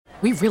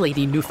We really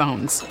need new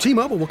phones.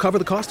 T-Mobile will cover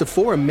the cost of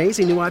 4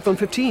 amazing new iPhone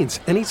 15s,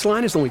 and each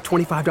line is only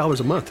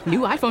 $25 a month. New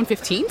iPhone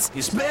 15s?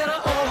 It's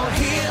better over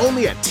here.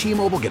 Only at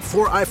T-Mobile, get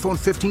 4 iPhone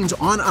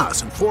 15s on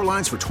us and 4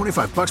 lines for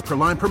 $25 per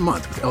line per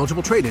month with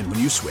eligible trade-in when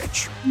you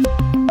switch.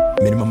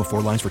 Minimum of 4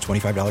 lines for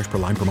 $25 per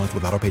line per month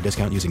with autopay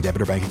discount using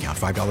debit or bank account.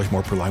 $5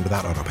 more per line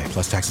without autopay,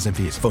 plus taxes and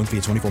fees. Phone fee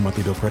at 24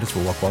 monthly bill credits for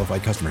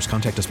well-qualified customers.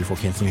 Contact us before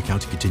canceling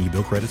account to continue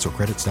bill credits or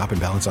credit stop and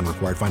balance on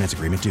required finance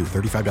agreement due.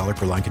 $35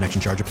 per line connection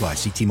charge applies.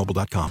 See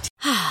T-Mobile.com.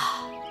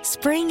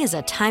 Spring is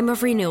a time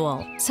of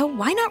renewal, so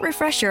why not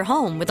refresh your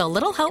home with a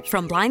little help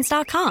from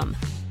Blinds.com?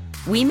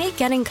 We make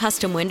getting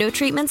custom window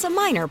treatments a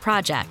minor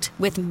project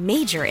with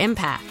major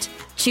impact.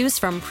 Choose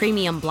from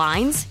premium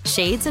blinds,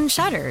 shades, and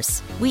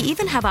shutters. We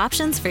even have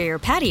options for your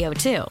patio,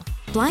 too.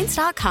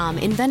 Blinds.com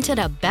invented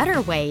a better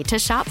way to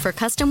shop for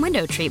custom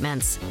window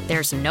treatments.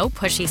 There's no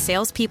pushy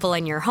salespeople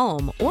in your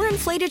home or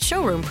inflated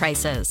showroom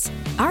prices.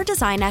 Our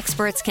design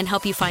experts can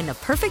help you find the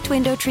perfect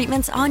window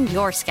treatments on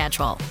your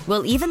schedule.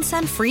 We'll even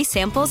send free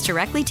samples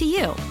directly to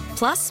you.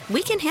 Plus,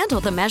 we can handle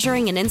the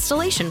measuring and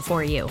installation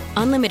for you.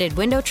 Unlimited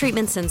window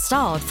treatments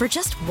installed for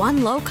just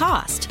one low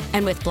cost.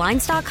 And with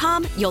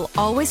Blinds.com, you'll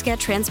always get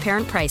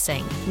transparent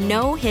pricing.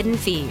 No hidden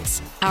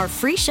fees. Our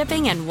free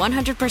shipping and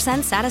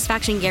 100%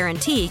 satisfaction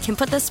guarantee can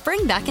put the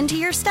spring back into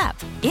your step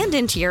and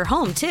into your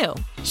home, too.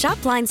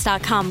 Shop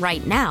Blinds.com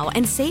right now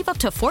and save up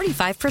to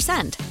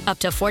 45%. Up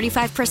to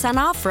 45%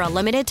 off for a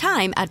limited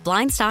time at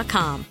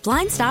Blinds.com.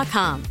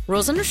 Blinds.com.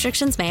 Rules and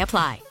restrictions may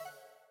apply.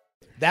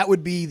 That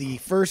would be the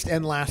first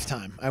and last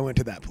time I went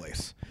to that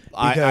place.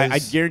 I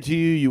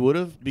guarantee you would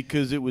have,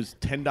 because it was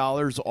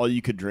 $10 all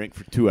you could drink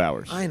for 2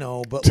 hours. I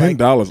know, but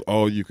 $10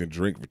 all you can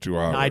drink for 2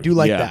 hours. I do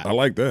like that. I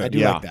like that. I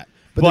do like that.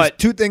 But there's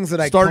two things that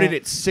I started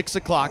at 6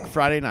 o'clock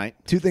Friday night.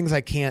 Two things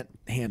I can't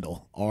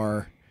handle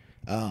are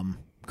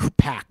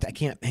packed. I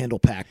can't handle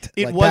packed.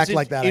 Packed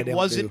like that. It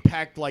wasn't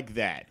packed like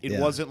that. It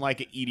wasn't like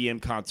an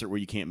EDM concert where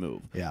you can't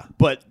move. Yeah.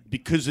 But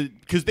because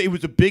it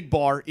was a big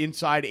bar,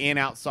 inside and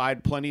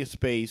outside, plenty of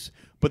space,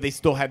 but they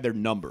still had their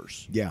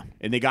numbers. Yeah.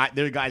 And they got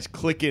their guys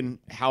clicking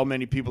how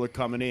many people are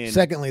coming in.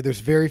 Secondly, there's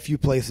very few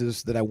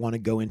places that I want to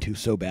go into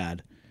so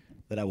bad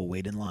that I will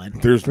wait in line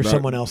for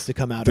someone else to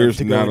come out to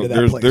go into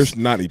that place. There's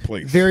not a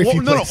place. Very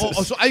few places. No.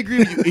 So I agree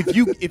with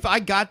you. If I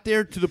got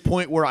there to the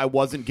point where I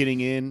wasn't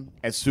getting in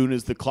as soon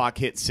as the clock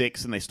hit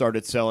 6 and they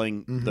started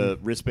selling the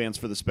wristbands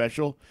for the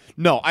special,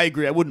 no, I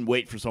agree. I wouldn't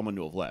wait for someone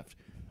to have left.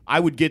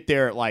 I would get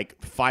there at like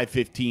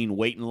 5:15,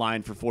 wait in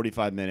line for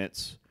 45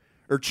 minutes,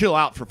 or chill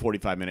out for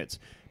 45 minutes,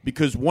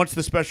 because once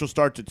the special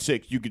starts at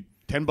 6, you could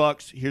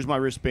 $10. Here's my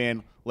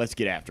wristband. Let's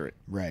get after it.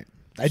 Right.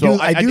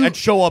 I'd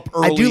show up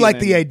early. I do like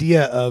the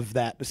idea of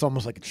that. It's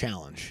almost like a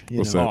challenge.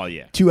 What's that? Oh,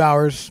 yeah. 2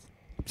 hours,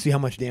 see how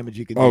much damage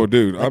you can do. Oh,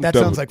 dude. That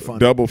sounds like fun.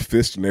 Double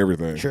fist and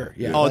everything. Sure,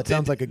 yeah. Oh, that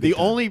sounds like a good The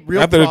time. only real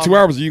After the problem, 2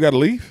 hours, you got to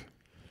leave?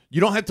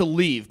 you don't have to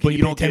leave, but Can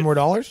you don't pay $10 get more?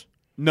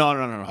 No.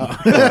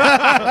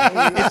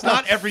 It's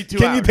not every 2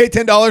 hours. Can you pay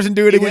 $10 and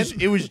do it again?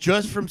 It was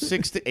just from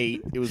 6 to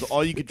 8. It was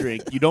all you could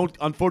drink.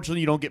 Unfortunately,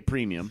 you don't get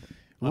premium.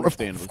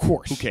 Understandably. Of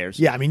course. Who cares?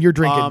 Yeah, I mean, you're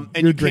drinking.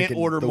 And you can't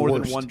order more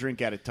than one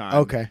drink at a time.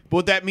 Okay. But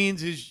what that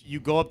means is you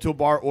go up to a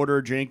bar, order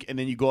a drink, and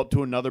then you go up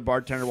to another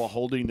bartender while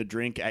holding the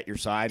drink at your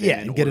side.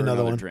 And get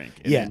another one. Drink.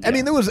 I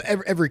mean, there was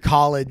every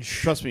college.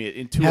 Trust me,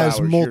 in 2 has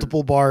hours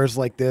multiple bars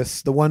like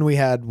this. The one we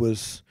had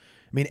was,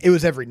 it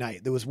was every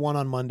night. There was one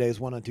on Mondays,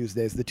 one on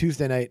Tuesdays. The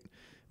Tuesday night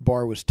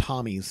bar was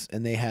Tommy's,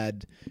 and they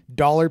had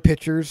dollar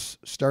pitchers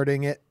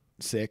starting at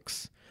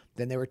 6.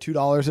 Then they were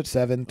 $2 at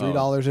 7,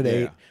 $3 at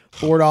 8,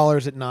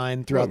 $4 at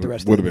 9 throughout the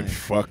rest of the night. Would have been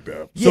fucked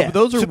up. Yeah. So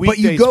those are weekday but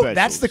you go. specials.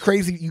 That's the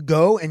crazy. You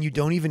go and you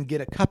don't even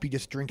get a cup. You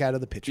just drink out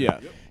of the pitcher. Yeah.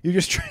 You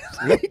just drink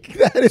like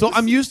that. So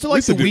I'm used to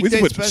like the we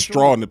weekday put special.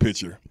 straw in the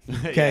pitcher.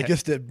 Okay,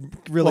 just to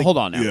really Well, hold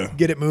on now. Yeah.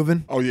 get it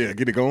moving. Oh, yeah.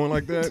 Get it going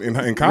like that? In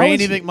college?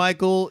 Randy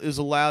McMichael is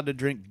allowed to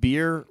drink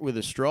beer with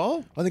a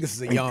straw? I think this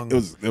is a young, It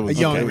was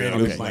young okay, Randy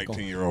it was McMichael.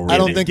 19-year-old I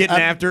don't Randy. think Getting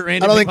after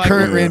Randy I don't think McMichael?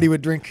 current Yeah. Randy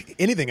would drink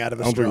anything out of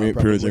a I don't straw. drink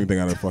pretty much probably. anything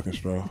out of a fucking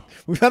straw.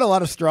 We've had a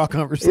lot of straw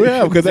conversations.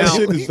 Yeah, because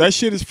Now- that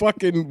shit is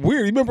fucking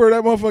weird. You remember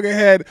that motherfucker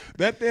had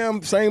that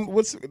damn same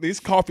this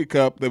coffee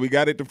cup that we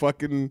got at the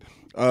fucking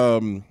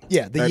the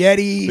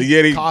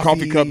Yeti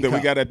coffee cup that we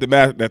got at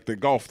the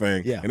golf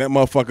thing. Yeah. And that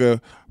motherfucker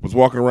was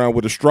walking around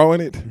with a straw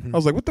in it. I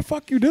was like, "What the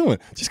fuck you doing?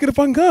 Just get a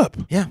fucking cup."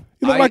 Yeah.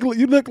 You look like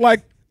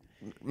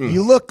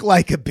You look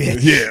like a bitch.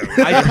 yeah, you look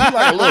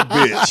like a little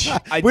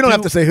bitch. We don't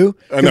have to say who.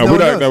 No, we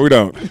don't. No, we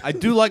don't. I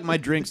do like my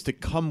drinks to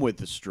come with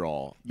the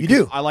straw. You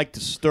do? I like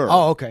to stir.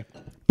 Oh, okay.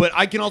 But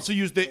I can also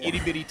use the itty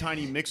bitty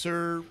tiny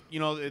mixer.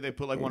 You know, they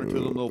put like one or two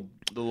of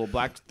the little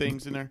black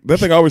things in there. That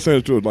thing I always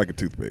says to it like a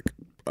toothpick.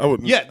 I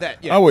would. Yeah,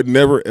 that. Yeah. I would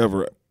never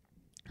ever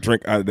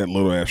drink out of that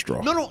little ass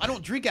straw. No, I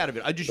don't drink out of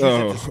it. I just use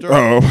it to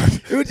stir.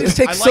 It would just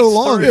take I so like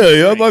long. stirring.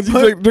 Yeah, I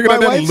thought you drinking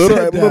out of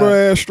that little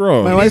ass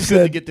straw. My It wife is good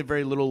to said get the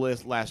very little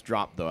last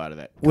drop though out of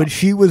that. when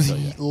she was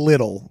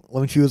little,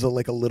 when she was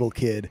like a little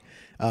kid,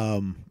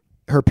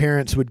 her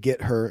parents would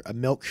get her a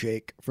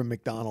milkshake from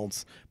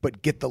McDonald's,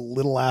 but get the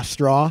little ass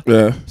straw.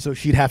 Yeah. So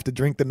she'd have to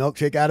drink the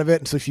milkshake out of it,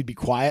 and so she'd be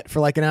quiet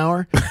for like an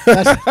hour.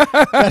 That's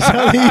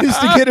how they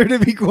used to get her to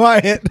be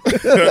quiet.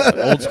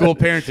 Old school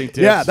parenting tips.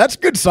 Yeah, that's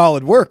good,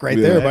 solid work right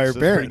there by her That's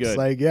pretty parents. good.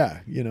 Like, yeah,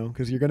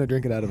 because you're gonna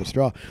drink it out of a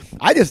straw.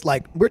 I just we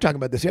were talking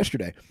about this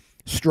yesterday.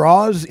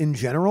 Straws in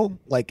general,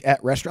 like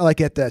at restaurant, like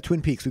at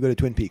Twin Peaks. We go to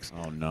Twin Peaks.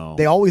 Oh no.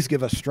 They always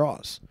give us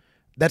straws.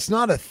 That's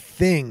not a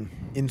thing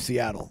in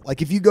Seattle.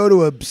 Like if you go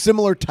to a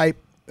similar type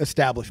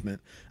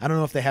establishment, I don't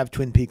know if they have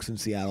Twin Peaks in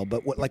Seattle,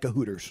 but like a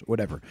Hooters,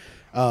 whatever.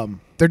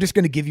 They're just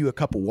going to give you a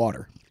cup of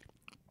water.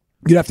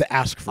 You'd have to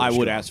ask for. I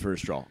would ask for a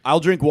straw. I'll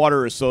drink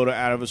water or soda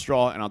out of a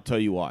straw, and I'll tell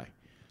you why.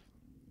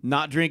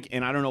 Not drink,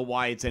 and I don't know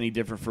why it's any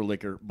different for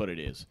liquor, but it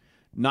is.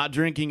 Not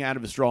drinking out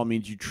of a straw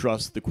means you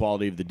trust the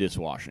quality of the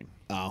dishwashing.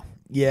 Oh,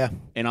 yeah.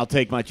 And I'll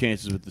take my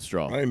chances with the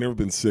straw. I ain't never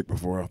been sick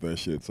before off that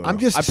shit. So I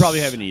probably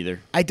haven't either.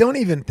 I don't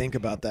even think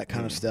about that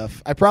kind of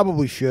stuff. I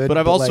probably should. But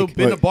I've also like,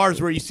 been to bars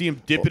where you see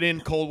them dip it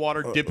in cold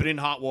water, dip it in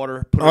hot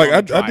water, put it on like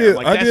the dryer.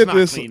 I did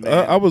that's this. not clean,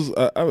 man. I was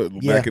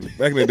back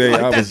in the day.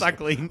 Like, I that's was not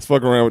clean.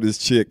 fucking around with this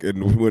chick,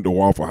 and we went to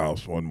Waffle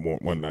House one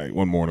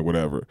morning,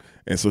 whatever.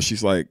 And so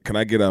she's like, "Can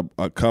I get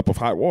a cup of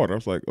hot water?" I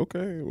was like,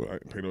 "Okay." Well, I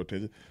didn't pay no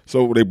attention.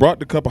 So they brought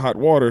the cup of hot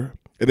water,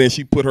 and then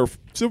she put her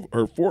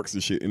forks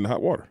and shit in the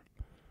hot water.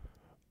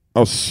 I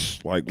was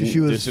like,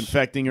 she was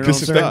disinfecting her own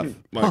stuff.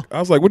 Like, I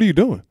was like, "What are you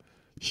doing?"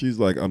 She's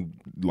like, "I'm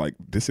like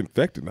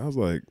disinfecting." I was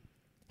like,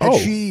 Had "Oh,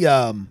 she,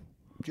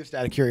 just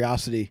out of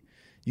curiosity,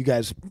 you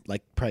guys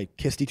like probably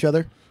kissed each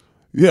other?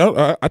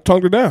 yeah." I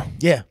tongued her down.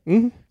 Yeah.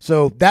 Mm-hmm.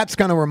 So that's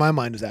kind of where my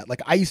mind is at.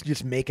 Like I used to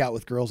just make out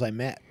with girls I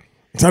met.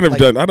 I never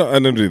done. I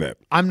never do that.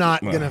 I'm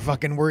not gonna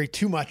fucking worry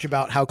too much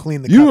about how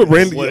clean the You cup were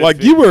is. Randy,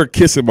 like you were a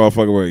kissing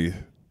motherfucker, were you?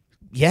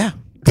 Yeah.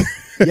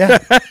 Yeah.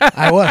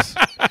 I was.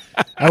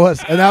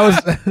 And I was.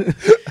 I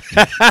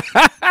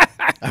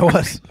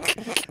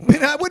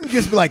mean, I wouldn't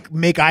just like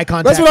make eye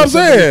contact. That's what I'm with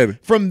somebody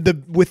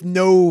saying. with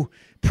no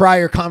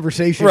prior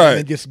conversation Right. and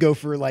then just go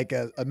for like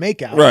a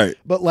makeout. Right.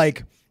 But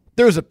like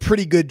there's a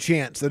pretty good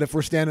chance that if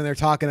we're standing there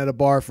talking at a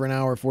bar for an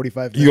hour,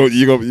 45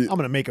 minutes, I'm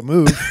gonna make a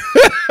move.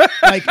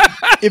 Like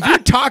if you're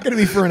talking to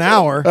me for an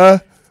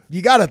hour,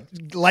 you gotta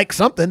like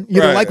something.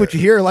 You don't like what you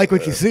hear, or like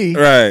what you see.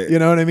 Right. You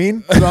know what I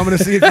mean? So I'm gonna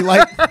see if you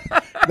like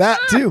that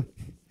too.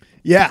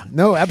 Yeah,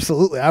 no,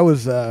 absolutely.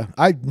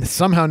 I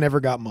somehow never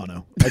got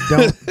mono. I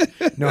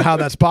don't know how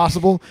that's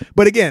possible.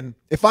 But again,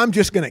 if I'm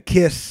just going to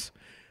kiss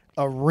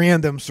a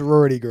random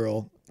sorority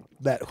girl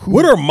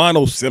what are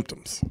mono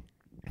symptoms?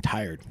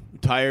 Tired,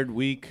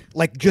 weak.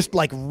 Like just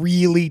like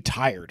really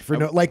tired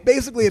like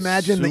basically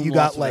imagine that you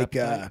got like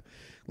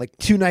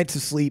 2 nights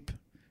of sleep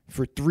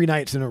for 3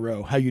 nights in a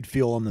row, how you'd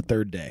feel on the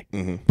third day.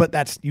 Mm-hmm.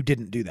 But you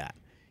didn't do that.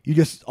 You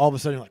just all of a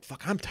sudden you're like,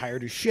 fuck, I'm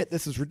tired as shit.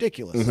 This is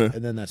ridiculous. Mm-hmm.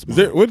 And then that's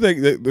Would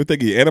they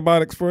give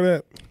antibiotics for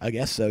that? I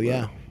guess so,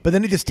 yeah. But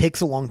then it just takes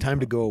a long time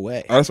to go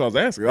away. That's what I was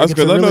asking. Like, That's it's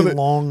a because I know really that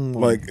long,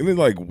 like and then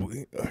like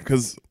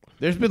because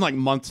There's been like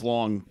months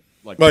long.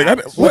 Like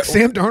look,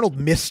 Sam Darnold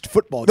missed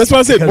football. That's what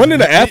I said. One of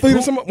the athlete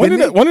or somebody.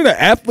 One of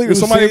the athlete or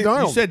somebody.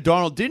 You said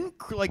Darnold. Didn't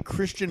like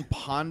Christian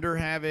Ponder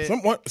have it?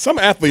 Some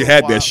athlete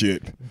had that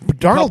shit.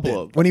 Darnold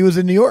did when he was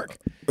in New York.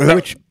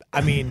 Which I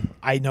mean,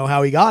 I know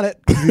how he got it.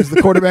 He was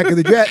the quarterback of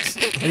the Jets,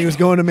 and he was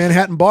going to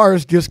Manhattan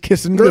bars just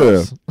kissing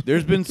girls. Yeah.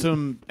 There's been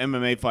some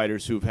MMA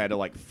fighters who've had to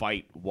like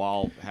fight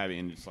while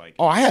having. It's like,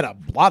 oh, I had a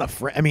lot of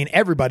friends. I mean,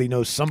 everybody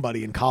knows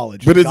somebody in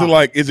college. But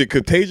is it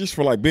contagious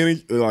for like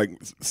being like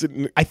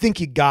sitting? I think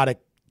you gotta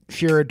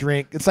share a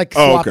drink. It's like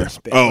swap and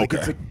spit. Like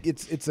okay.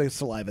 It's a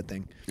saliva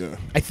thing. Yeah.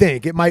 I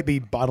think it might be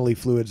bodily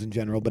fluids in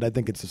general, but I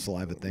think it's a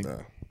saliva thing.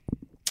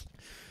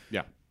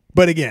 Yeah.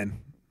 But again,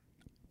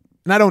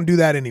 and I don't do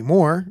that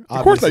anymore,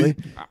 Of obviously.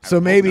 course so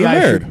maybe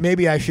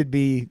I should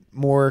be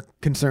more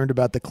concerned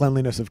about the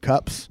cleanliness of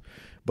cups,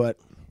 but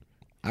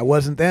I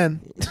wasn't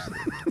then.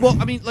 Well,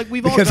 I mean, like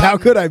we've all because how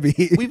could I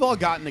be? We've all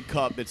gotten a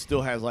cup that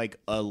still has like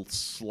a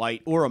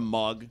slight or a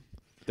mug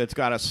that's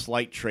got a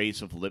slight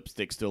trace of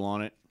lipstick still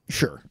on it.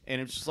 Sure.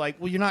 And it's just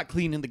like, well, you're not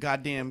cleaning the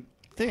goddamn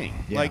thing.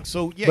 Yeah. Like,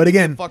 so yeah, but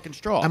again, fucking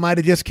straw. I might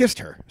have just kissed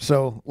her.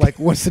 So like,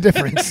 what's the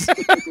difference?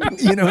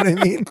 You know what I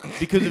mean?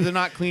 Because if they're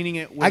not cleaning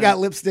it, I got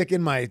lipstick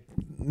in my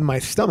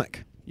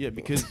stomach. Yeah,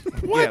 because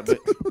what? Yeah, but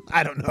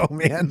I don't know,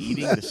 man.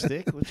 Eating the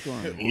stick? What's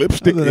going on?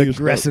 Lipstick. I'm an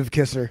aggressive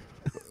kisser.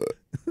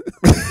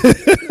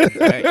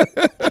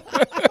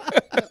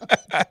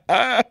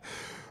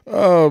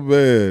 Oh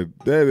man,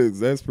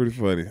 that's pretty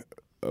funny.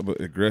 I'm an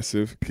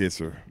aggressive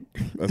kisser.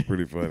 That's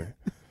pretty funny.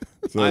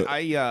 So,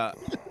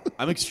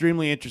 I'm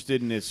extremely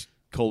interested in this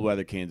cold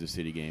weather Kansas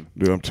City game.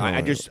 Dude, I'm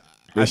telling you,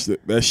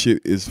 that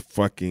shit is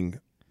fucking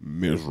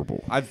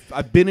miserable.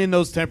 I've been in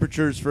those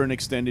temperatures for an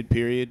extended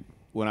period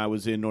when I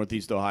was in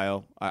Northeast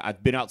Ohio.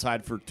 I've been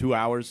outside for 2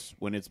 hours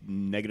when it's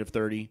negative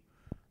 30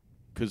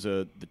 because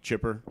of the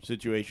chipper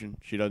situation.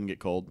 She doesn't get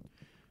cold.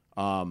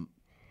 I'm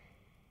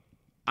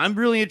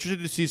really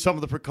interested to see some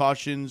of the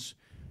precautions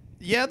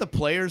Yeah, the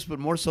players, but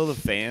more so the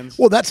fans.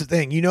 Well, that's the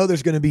thing.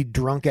 There's going to be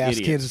drunk ass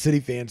Idiots. Kansas City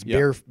fans,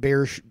 Yep.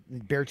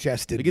 bare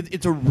chested. Like,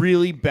 it's a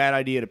really bad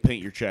idea to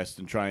paint your chest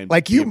and try and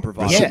Like be you,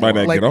 improvised. Shit might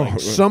not like get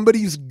off.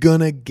 somebody's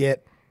gonna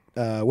get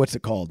what's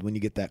it called when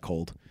you get that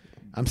cold?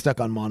 I'm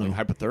stuck on mono.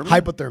 Like hypothermia?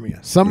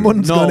 Hypothermia.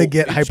 Someone's No, gonna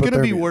get it's hypothermia. going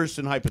to be worse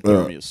than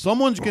hypothermia.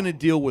 Someone's going to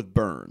deal with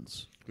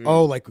burns.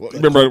 Oh, like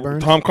Remember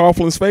burns? Tom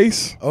Coughlin's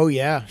face? Oh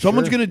yeah,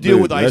 Someone's sure. going to deal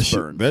with That ice shit-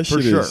 burns that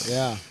for shit sure. is-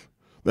 Yeah.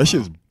 That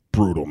shit's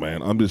brutal,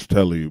 man. I'm just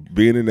telling you,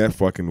 being in that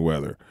fucking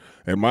weather.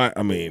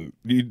 And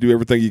you do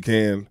everything you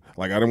can.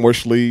 Like I didn't wear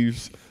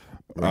sleeves.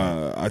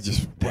 I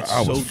was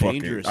so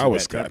fucking. dangerous I in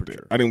was that goddamn.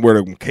 temperature. I didn't wear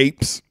them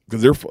capes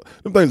because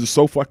them things are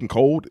so fucking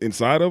cold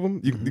inside of them.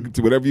 You can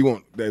do whatever you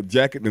want. That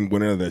jacket and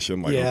whatever that shit.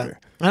 I'm like, Yeah, okay.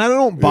 and I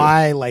don't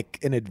buy like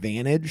an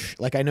advantage.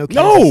 Like I know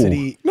Kansas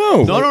City.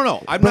 No.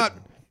 No. I'm not.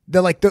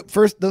 They're like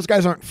those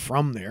guys aren't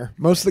from there.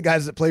 Most of the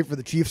guys that play for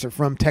the Chiefs are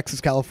from Texas,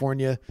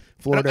 California,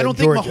 Florida. I don't and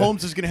think Georgia.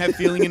 Mahomes is going to have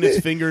feeling in his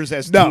fingers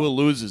as No. Tua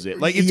loses it.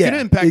 Like it's Yeah, going to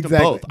impact exactly.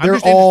 them both. I'm They're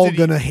just all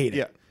interested in- gonna hate it.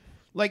 Yeah,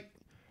 like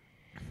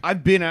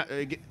I've been at.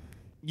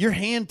 Your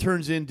hand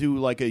turns into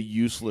like a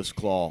useless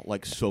claw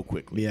like so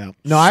quickly. Yeah.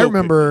 No, I So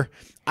remember.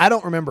 I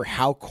don't remember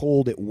how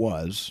cold it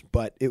was,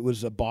 but it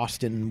was a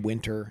Boston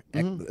winter,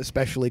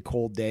 especially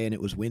cold day, and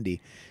it was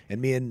windy. And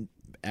me and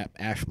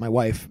Ash, my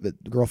wife, the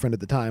girlfriend at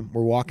the time,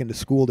 were walking to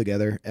school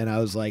together, and I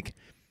was like,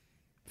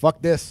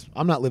 fuck this.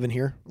 I'm not living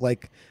here.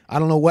 Like, I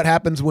don't know what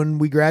happens when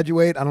we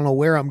graduate. I don't know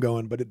where I'm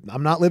going, but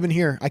I'm not living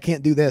here. I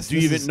can't do this. Do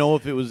you even know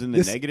if it was in the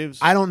this- negatives?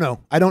 I don't know.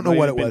 I don't know Might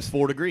what have it been was.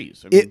 4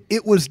 degrees. I mean,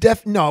 It was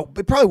no,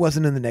 it probably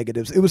wasn't in the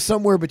negatives. It was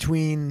somewhere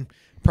between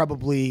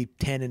probably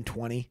 10 and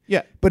 20.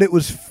 Yeah. But it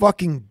was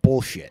fucking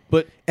bullshit.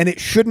 But- and it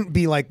shouldn't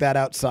be like that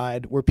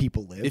outside where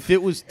people live. If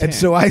it was 10. And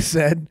so I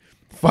said,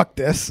 fuck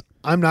this.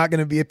 I'm not going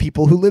to be a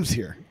people who lives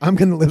here. I'm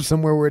going to live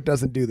somewhere where it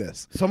doesn't do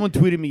this. Someone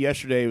tweeted me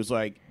yesterday. It was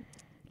like,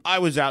 I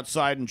was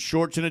outside in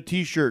shorts and a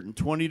T-shirt and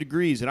 20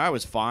 degrees, and I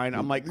was fine.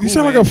 I'm like, cool, You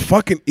sound man. like a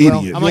fucking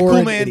idiot. I'm like, You're cool,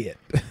 an man. idiot.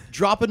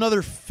 Drop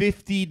another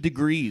 50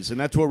 degrees, and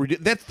that's what we're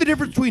doing. That's the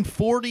difference between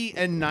 40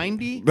 and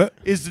 90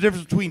 is the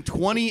difference between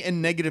 20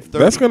 and negative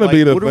 30. That's gonna Like,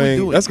 be the what are we thing.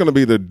 doing? That's gonna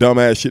be the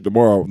dumbass shit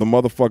tomorrow. The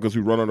motherfuckers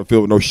who run on the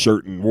field with no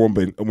shirt and warm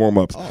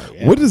ups.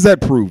 yeah. What does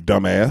that prove,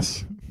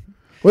 dumbass?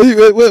 What do you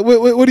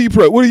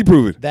prove? What are you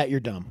proving? That you're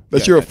dumb.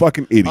 That you're a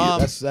fucking idiot.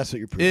 That's what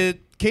you're proving.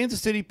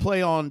 Kansas City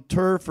play on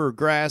turf or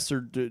grass,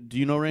 or do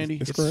you know, Randy?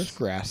 It's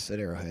grass at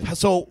Arrowhead.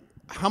 So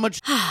how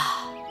much?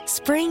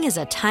 Spring is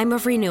a time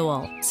of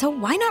renewal, so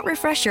why not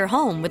refresh your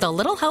home with a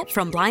little help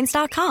from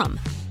Blinds.com?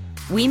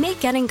 We make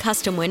getting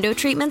custom window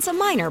treatments a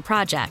minor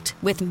project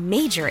with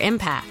major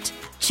impact.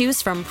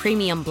 Choose from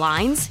premium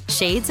blinds,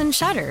 shades, and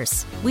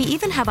shutters. We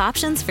even have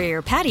options for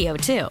your patio,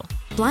 too.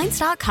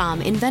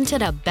 Blinds.com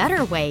invented a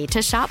better way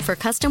to shop for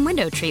custom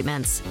window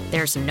treatments.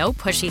 There's no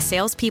pushy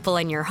salespeople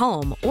in your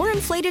home or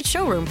inflated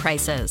showroom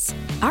prices.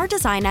 Our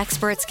design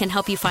experts can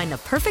help you find the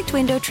perfect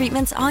window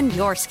treatments on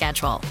your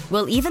schedule.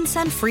 We'll even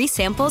send free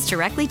samples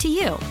directly to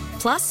you.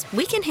 Plus,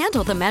 we can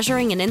handle the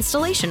measuring and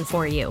installation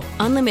for you.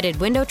 Unlimited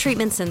window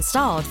treatments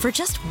installed for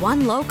just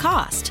one low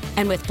cost.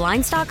 And with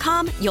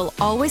Blinds.com, you'll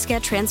always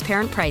get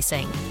transparent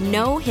pricing.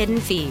 No hidden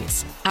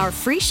fees. Our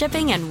free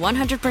shipping and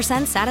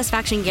 100%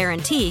 satisfaction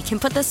guarantee can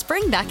put the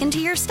spring back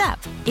into your step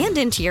and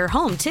into your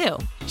home, too.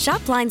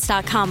 Shop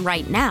Blinds.com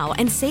right now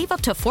and save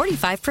up to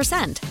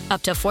 45%.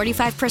 Up to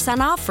 45%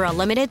 off for a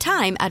limited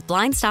time at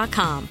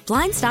Blinds.com.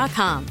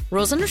 Blinds.com.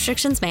 Rules and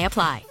restrictions may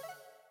apply.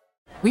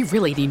 We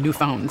really need new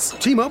phones.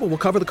 T-Mobile will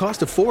cover the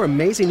cost of 4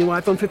 amazing new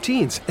iPhone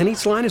 15s, and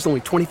each line is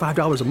only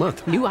 $25 a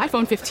month. New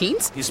iPhone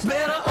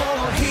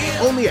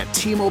 15s? Only at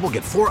T-Mobile,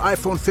 get 4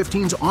 iPhone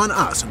 15s on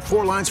us and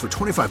 4 lines for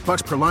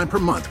 $25 per line per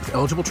month with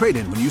eligible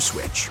trade-in when you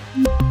switch.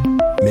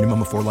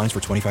 Minimum of 4 lines for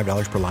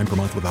 $25 per line per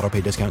month with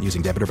autopay discount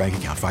using debit or bank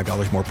account.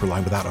 $5 more per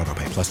line without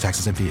autopay, plus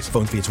taxes and fees.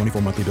 Phone fee at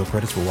 24 monthly bill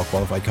credits for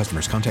well-qualified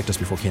customers. Contact us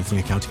before canceling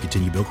account to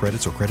continue bill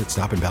credits or credit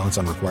stop and balance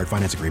on required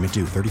finance agreement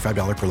due.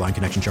 $35 per line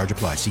connection charge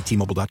applies. See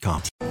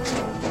T-Mobile.com.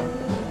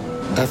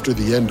 After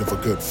the end of a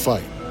good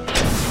fight,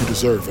 you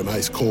deserve an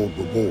ice-cold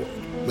reward.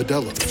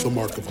 Modelo is the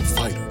mark of a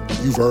fighter.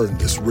 You've earned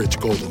this rich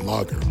golden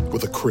lager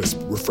with a crisp,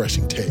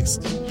 refreshing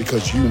taste.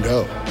 Because you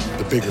know,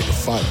 the bigger the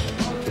fight,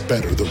 the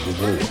better the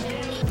reward.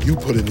 You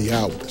put in the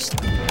hours,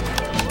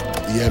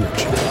 the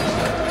energy,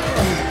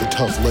 the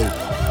tough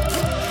labor.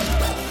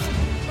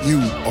 You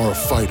are a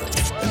fighter,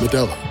 and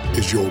Modelo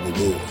is your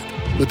reward.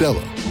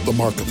 Modelo, the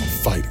mark of a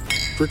fighter.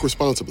 Drink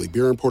responsibly.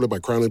 Beer imported by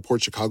Crown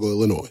Imports, Chicago,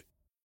 Illinois.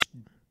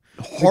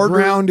 The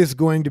ground is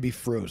going to be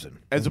frozen.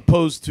 As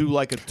opposed to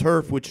like a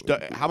turf, which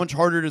how much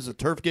harder does a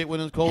turf get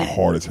when it's cold?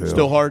 Hard as hell.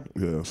 Still hard.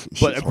 Yes,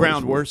 but a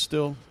ground worse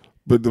still.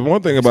 But the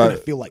one thing about gonna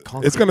feel like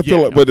concrete. it's going to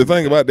feel like. But the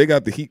thing about it, they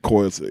got the heat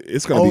coils.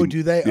 It's going to Oh, be.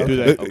 do they? Yeah, Okay. Do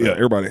they? Okay. yeah,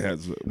 everybody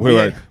has.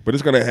 Yeah. But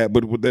it's going to have.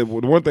 But the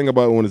one thing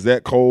about when it's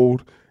that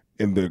cold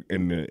and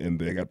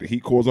they got the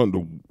heat coils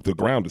on, the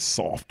ground is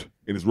soft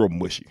and it's real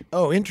mushy.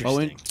 Oh,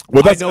 interesting.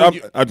 Well, that's I know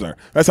I'm sorry.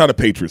 That's how the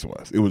Patriots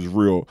was. It was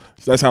real.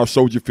 That's how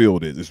Soldier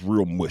Field is. It's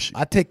real mushy.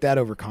 I'd take that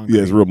over concrete.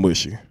 Yeah, it's real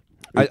mushy.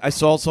 I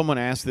saw someone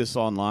ask this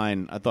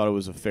online. I thought it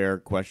was a fair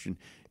question.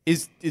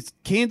 Is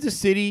Kansas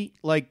City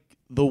like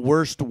the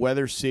worst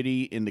weather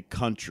city in the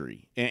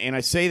country? And I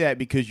say that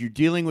because you're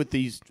dealing with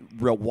these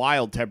real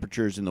wild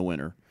temperatures in the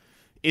winter.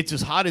 It's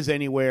as hot as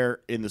anywhere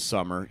in the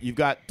summer. You've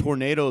got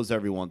tornadoes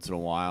every once in a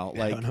while.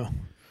 I don't know.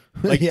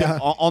 Like yeah.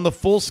 On the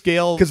full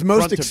scale, because most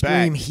front to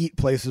extreme back. heat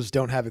places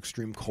don't have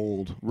extreme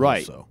cold.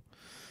 Right. Also.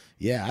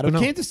 Yeah, I don't know.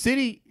 Kansas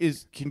City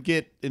can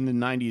get in the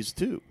 90s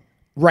too.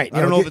 Right. I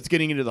don't know if it's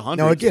getting into the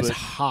hundreds. No, it gets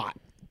hot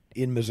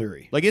in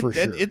Missouri. Like for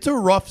sure. it's a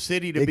rough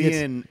city to be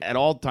in at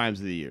all times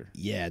of the year.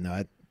 Yeah,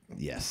 no,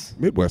 yes.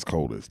 Midwest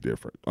cold is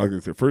different. Like I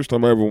said, first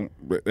time I ever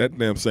that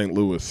damn St.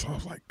 Louis, I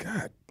was like,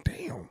 God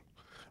damn.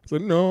 I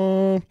said,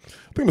 no, I think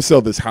I'm gonna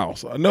sell this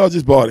house. No, I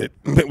just bought it.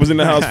 It was in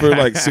the house for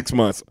like 6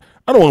 months.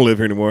 I don't want to live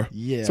here anymore.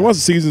 Yeah. So once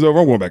the season's over,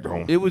 I'm going back to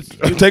home.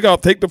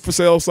 Take the for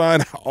sale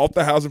sign off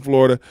the house in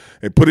Florida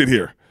and put it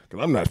here.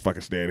 Because I'm not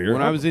fucking staying here.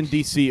 When I was in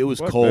D.C., it was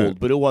cold,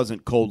 but it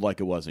wasn't cold like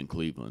it was in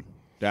Cleveland.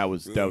 That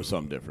was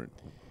something different.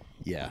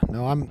 Yeah.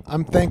 No,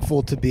 I'm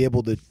thankful to be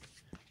able to,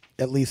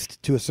 at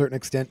least to a certain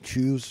extent,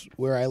 choose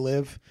where I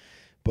live.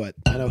 But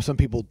I know some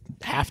people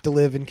have to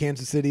live in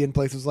Kansas City and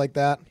places like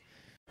that.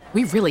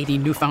 We really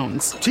need new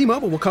phones.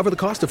 T-Mobile will cover the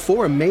cost of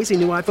 4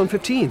 amazing new iPhone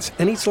 15s,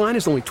 and each line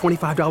is only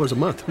 $25 a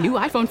month. New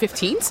iPhone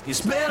 15s?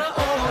 It's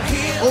better over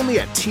here. Only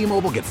at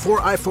T-Mobile, get 4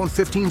 iPhone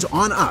 15s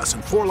on us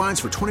and 4 lines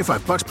for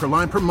 $25 per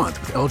line per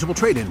month with eligible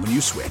trade-in when you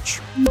switch.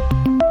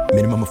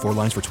 Minimum of 4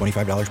 lines for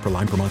 $25 per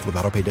line per month with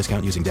autopay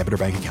discount using debit or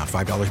bank account.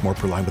 $5 more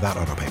per line without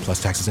autopay,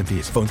 plus taxes and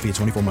fees. Phone fee at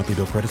 24 monthly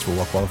bill credits for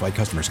well-qualified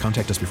customers.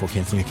 Contact us before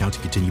canceling account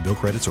to continue bill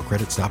credits or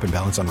credit stop and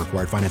balance on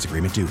required finance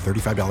agreement due.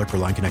 $35 per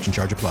line connection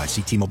charge applies.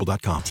 See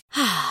T-Mobile.com.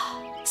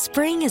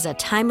 Spring is a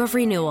time of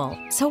renewal,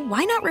 so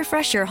why not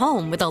refresh your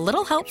home with a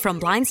little help from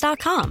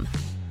Blinds.com?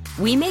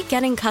 We make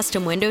getting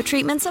custom window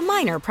treatments a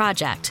minor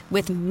project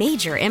with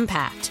major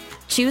impact.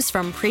 Choose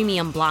from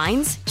premium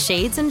blinds,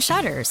 shades, and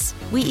shutters.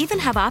 We even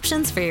have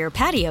options for your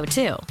patio,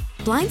 too.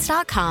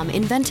 Blinds.com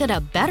invented a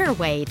better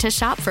way to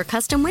shop for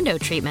custom window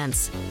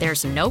treatments.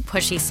 There's no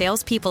pushy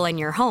salespeople in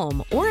your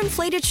home or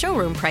inflated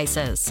showroom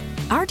prices.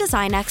 Our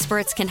design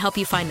experts can help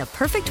you find the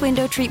perfect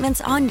window treatments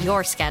on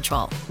your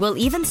schedule. We'll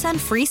even send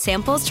free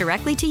samples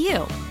directly to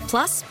you.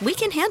 Plus, we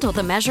can handle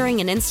the measuring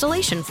and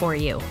installation for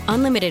you.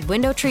 Unlimited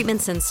window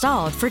treatments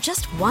installed for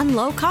just one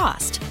low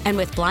cost. And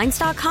with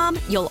Blinds.com,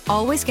 you'll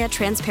always get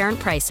transparent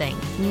pricing.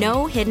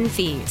 No hidden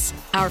fees.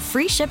 Our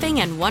free shipping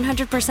and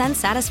 100%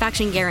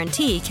 satisfaction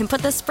guarantee can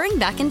put the spring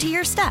back into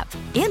your step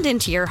and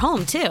into your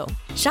home, too.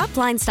 Shop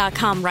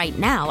Blinds.com right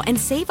now and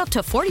save up to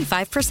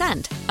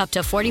 45%. Up to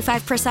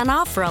 45%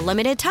 off for a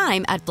limited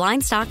time at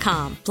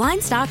Blinds.com.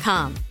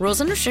 Blinds.com. Rules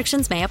and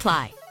restrictions may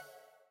apply.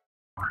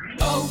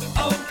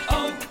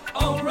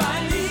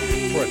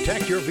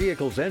 Protect your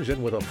vehicle's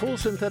engine with a full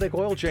synthetic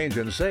oil change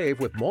and save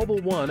with Mobile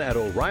One at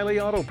O'Reilly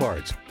Auto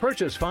Parts.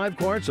 Purchase 5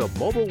 quarts of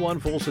Mobile One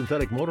full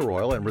synthetic motor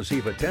oil and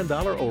receive a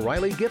 $10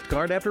 O'Reilly gift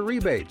card after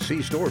rebate.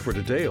 See store for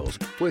details.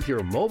 With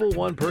your Mobile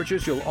One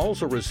purchase, you'll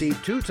also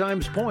receive 2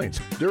 times points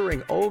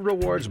during O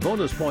Rewards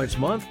Bonus Points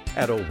Month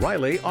at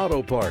O'Reilly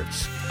Auto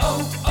Parts.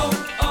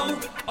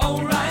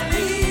 O'Reilly